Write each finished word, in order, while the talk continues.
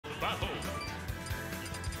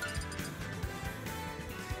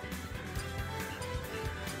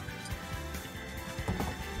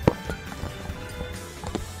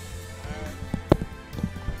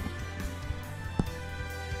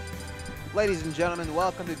Ladies and gentlemen,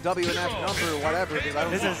 welcome to WNF number whatever, because I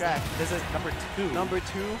don't know track. This is number 2. Number 2?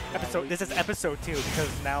 Episode. This is episode 2 because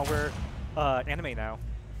now we're anime now.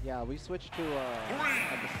 Yeah, we switched to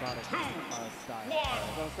episodic style.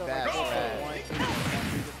 So That's like right. episode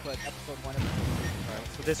 1, we just put episode 1, episode 2. Right.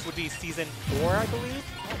 So this would be season 4, I believe.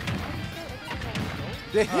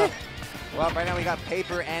 Well, right now we got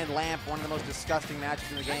Paper and Lamp, one of the most disgusting matches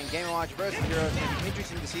in the game. Game & Watch versus Heroes. It's going to be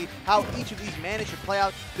interesting to see how each of these manage to play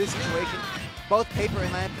out this situation. Both Paper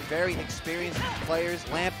and Lamp are very experienced players.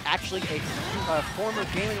 Lamp actually a former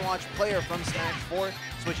Game & Watch player from Smash 4,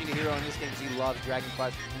 switching to Hero in this game because he loves Dragon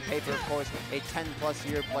Quest. And Paper, of course, a 10-plus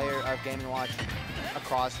year player of Game & Watch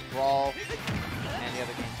across Brawl and the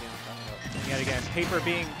other games. And yet again, Paper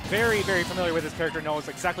being very, very familiar with his character knows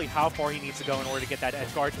exactly how far he needs to go in order to get that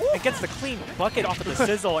edge guard. And gets the clean bucket off of the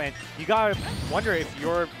sizzle. And you gotta wonder if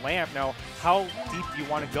your Lamp now, how deep you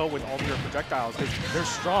want to go with all of your projectiles. Because they're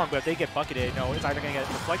strong, but if they get bucketed, no, it's either gonna get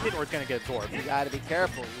deflected or it's gonna get absorbed. You gotta be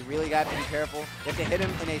careful. You really gotta be careful. You have to hit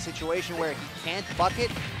him in a situation where he can't bucket.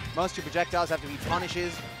 Most of your projectiles have to be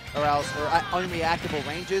punishes or else, or unreactable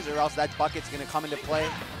ranges, or else that bucket's gonna come into play.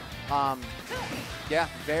 Yeah,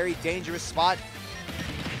 very dangerous spot.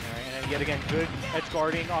 All right, and then yet again, good edge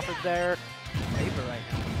guarding off of there. Paper right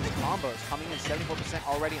now. His combos coming in 74%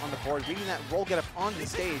 already on the board. Reading that roll get up onto the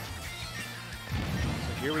stage.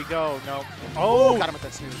 So here we go. No. Oh! Got him with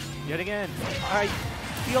that snooze. Yet again. I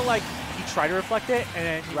feel like he tried to reflect it, and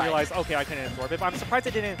then he realized, okay, I couldn't absorb it. But I'm surprised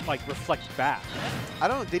it didn't, like, reflect back. I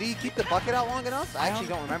don't know. Did he keep the bucket out long enough? I actually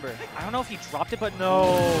don't remember. I don't know if he dropped it, but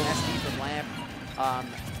no. SD from Lamp.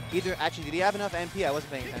 Actually, did he have enough MP? I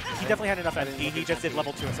wasn't paying attention. He definitely had enough MP. He just did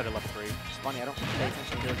level 2 instead of level 3. It's funny, I don't pay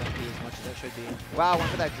attention to his MP as much as I should be. Wow, went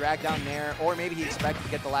for that drag down there, or maybe he expected to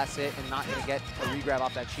get the last hit and not going to get a regrab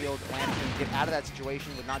off that shield. Lamp can get out of that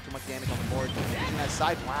situation with not too much damage on the board. And that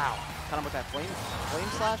side, wow, kind of with that flame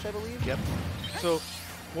slash, I believe. Yep. So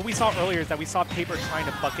what we saw earlier is that we saw Paper trying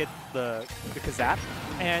to bucket the Kazap.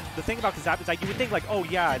 And the thing about Kazap is that you would think like, oh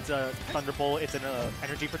yeah, it's a Thunderbolt, it's an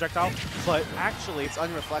energy projectile, but actually it's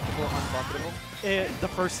unreflectable, unbucketable. The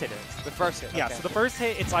first hit is. The first hit, yeah, okay. so the first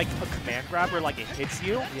hit, it's like a command grab where like it hits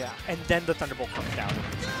you, and then the Thunderbolt comes down.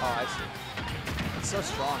 Oh, I see. It's so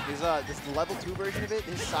strong. His this level 2 version of it,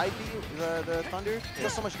 his side B, the Thunder,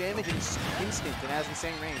 does so much damage and it's instant and has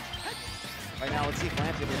insane range. Right now, let's see if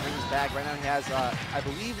Lamp's able to bring his bag. Right now he has, I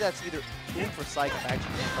believe that's either Oomph or Psych. I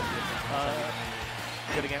actually can't tell the difference.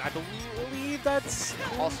 Good again, I believe that's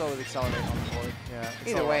also with Accelerate on the board. Yeah.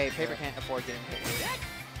 Either way, Paper can't afford getting hit.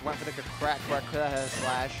 Went for the cracker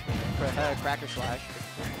slash. Crack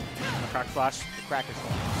slash. Cracker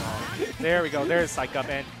slash. There we go. There's Psych up,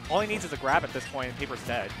 and all he needs is a grab at this point, and Paper's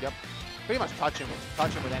dead. Yep. Pretty much touch him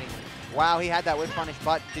with anything. Wow, he had that whip punish,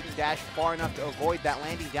 but didn't dash far enough to avoid that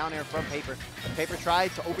landing down there from Paper. Paper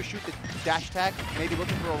tried to overshoot the dash attack, maybe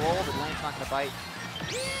looking for a roll, but Lamp's not going to bite.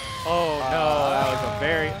 Oh no, that was a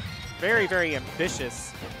very, very, very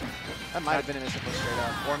ambitious. That might have been a missile straight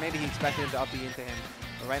up. Or maybe he expected him to up B into him.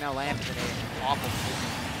 But right now, Lamp is in an awful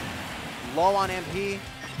position. Low on MP,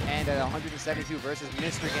 and at 172 versus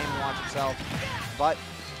Mr. Game & Watch himself. But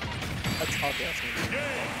a tough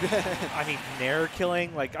ass. I mean, Nair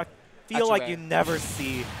killing, like, I feel like you never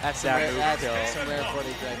see that move kill. That's some rare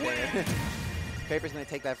footage right there. Paper's going to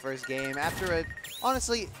take that first game. After it,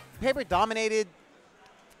 honestly, Paper dominated,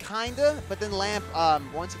 kinda, but then Lamp,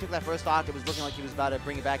 once he took that first stock, it was looking like he was about to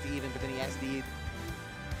bring it back to even, but then he SD'd.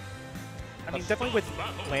 I mean, definitely with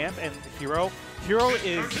Lamp and Hero, Hero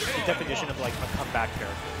is the definition of like a comeback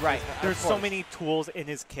character. Right. There's so many tools in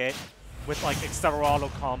his kit with like Accelerado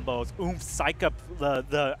combos, Oomph, Psych up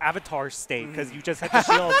the avatar state, because you just hit the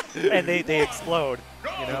shield and they explode.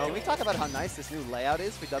 You know? Can we talk about how nice this new layout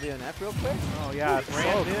is for WNF real quick? Oh yeah, it's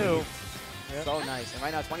brand new. Yep. So nice. And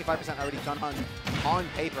right now, 25% already done on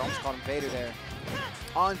Paper. Almost called him Vader there.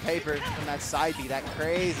 On Paper from that side B, that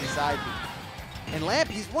crazy side B. And Lamp,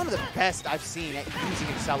 he's one of the best I've seen at using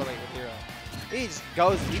Accelerate with Hero. He just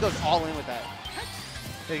goes all in with that.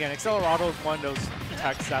 Again, Accelerado is one of those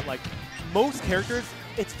attacks that, like, most characters,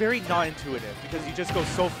 it's very non-intuitive because you just go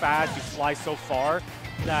so fast, you fly so far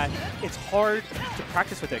that it's hard to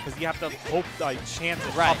practice with it because you have to hope like chance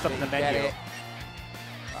it pops up in the menu.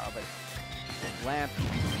 But Lamp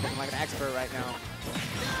looking like an expert right now.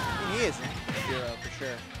 I mean, he is a hero for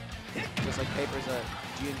sure. Just like Paper's a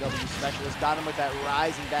G&W specialist. Got him with that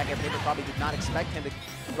rising back at Paper. Probably did not expect him to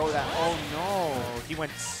go that. Oh no! He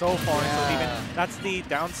went so far into even. That's the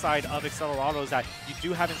downside of Accelerado is that you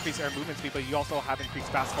do have increased air movement speed, but you also have increased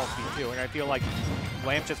fastball speed too. And I feel like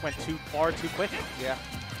Lamp just went too far too quick. Yeah.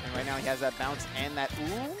 And right now he has that bounce and that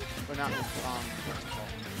or not what's it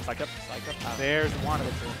called? Psych up. There's one of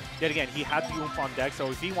the two. Yet again, he had the oomph on deck, so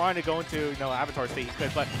if he wanted to go into Avatar state, he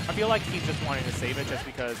could. But I feel like he's just wanting to save it just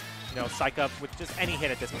because Psych up with just any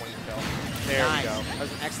hit at this point will kill. There we go. That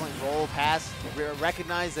was an excellent roll pass.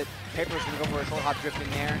 Recognize that Paper's going to go for a short hop drift in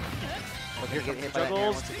there. But here get hit by that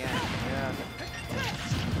nair once again. Yeah.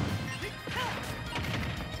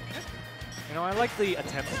 I like the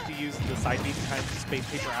attempts to use the side B to kind of space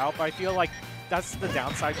Paper out, but I feel like that's the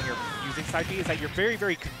downside when you're using side B is that you're very,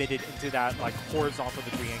 very committed into that like horizontal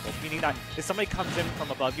degree angle. Meaning that if somebody comes in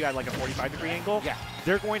from above you at like a 45-degree angle,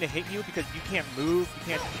 they're going to hit you because you can't move,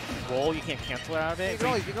 you can't roll, you can't cancel out of it.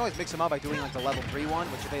 You can always mix them up by doing like the level 3 one,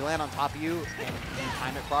 which if they land on top of you and you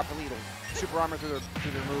time it properly, it'll super armor through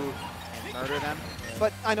their move and murder them.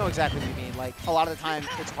 But I know exactly what you mean. Like a lot of the time,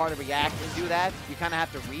 it's hard to react and do that. You kind of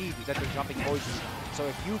have to read that they're jumping towards you. So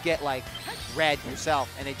if you get like red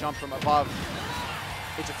yourself and they jump from above,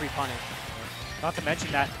 it's a free punish. Not to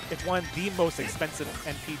mention that it's one of the most expensive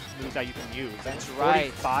MP moves that you can use. That's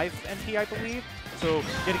right. 45 MP, I believe. So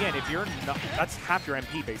yet again, if you're not, that's half your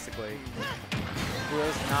MP basically.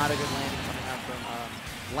 Was not a good landing coming out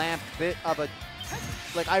from Lamp. Bit of a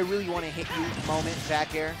like I really want to hit you moment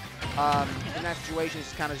back air. In that situation,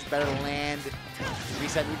 it's kind of just better to land,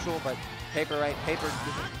 reset neutral, but Paper's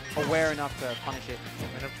aware enough to punish it.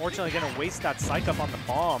 And unfortunately, going to waste that Psych up on the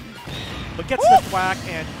bomb, but gets the whack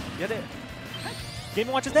and get it. Game &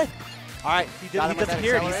 Watch is dead. All right, he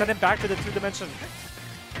disappeared. He sent him back to the 2-dimension.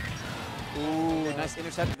 Ooh, nice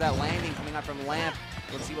intercept of that landing coming out from Lamp.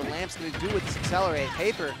 Let's see what Lamp's going to do with this accelerate.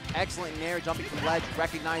 Paper, excellent nair, jumping from ledge,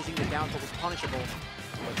 recognizing the down tilt was punishable.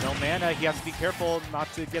 With no mana, he has to be careful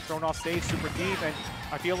not to get thrown off stage super deep, and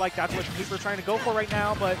I feel like that's what Paper's trying to go for right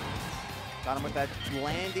now, but got him with that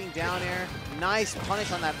landing down air. Nice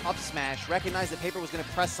punish on that up smash. Recognized that Paper was going to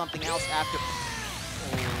press something else after.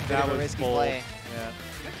 That was a risky play. Yeah.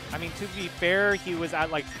 I mean, to be fair, he was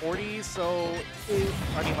at like 40, so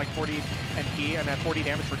I mean like 40 MP and then 40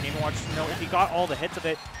 damage for Game & Watch. If he got all the hits of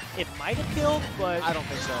it, it might have killed, but I don't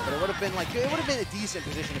think so. But it would have been a decent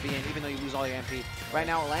position to be in, even though you lose all your MP. Right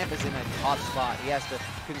now, Lamp is in a top spot. He has to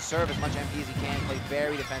conserve as much MP as he can, play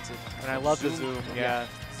very defensive. And I love the zoom. Yeah.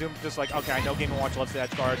 Zoom just like, okay, I know Game & Watch loves the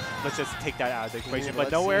edge guard. Let's just take that out of the equation.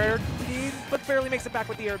 But no air, but barely makes it back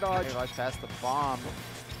with the air dodge. Air dodge past the bomb.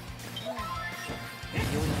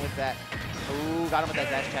 Dealing with that. Ooh, got him with that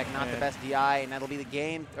dash attack. Not the best DI, and that'll be the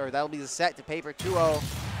game, or that'll be the set to Paper 2-0.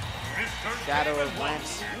 Shadow of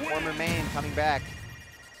Lamp's former main coming back.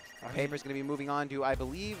 Paper's going to be moving on to, I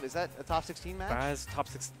believe, is that a top 16 match? That is top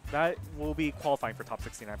 6. That will be qualifying for top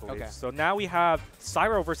 16, I believe. Okay. So now we have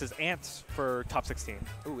Cyro versus Ant for top 16.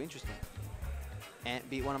 Ooh, interesting. Ant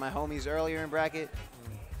beat one of my homies earlier in bracket,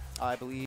 I believe.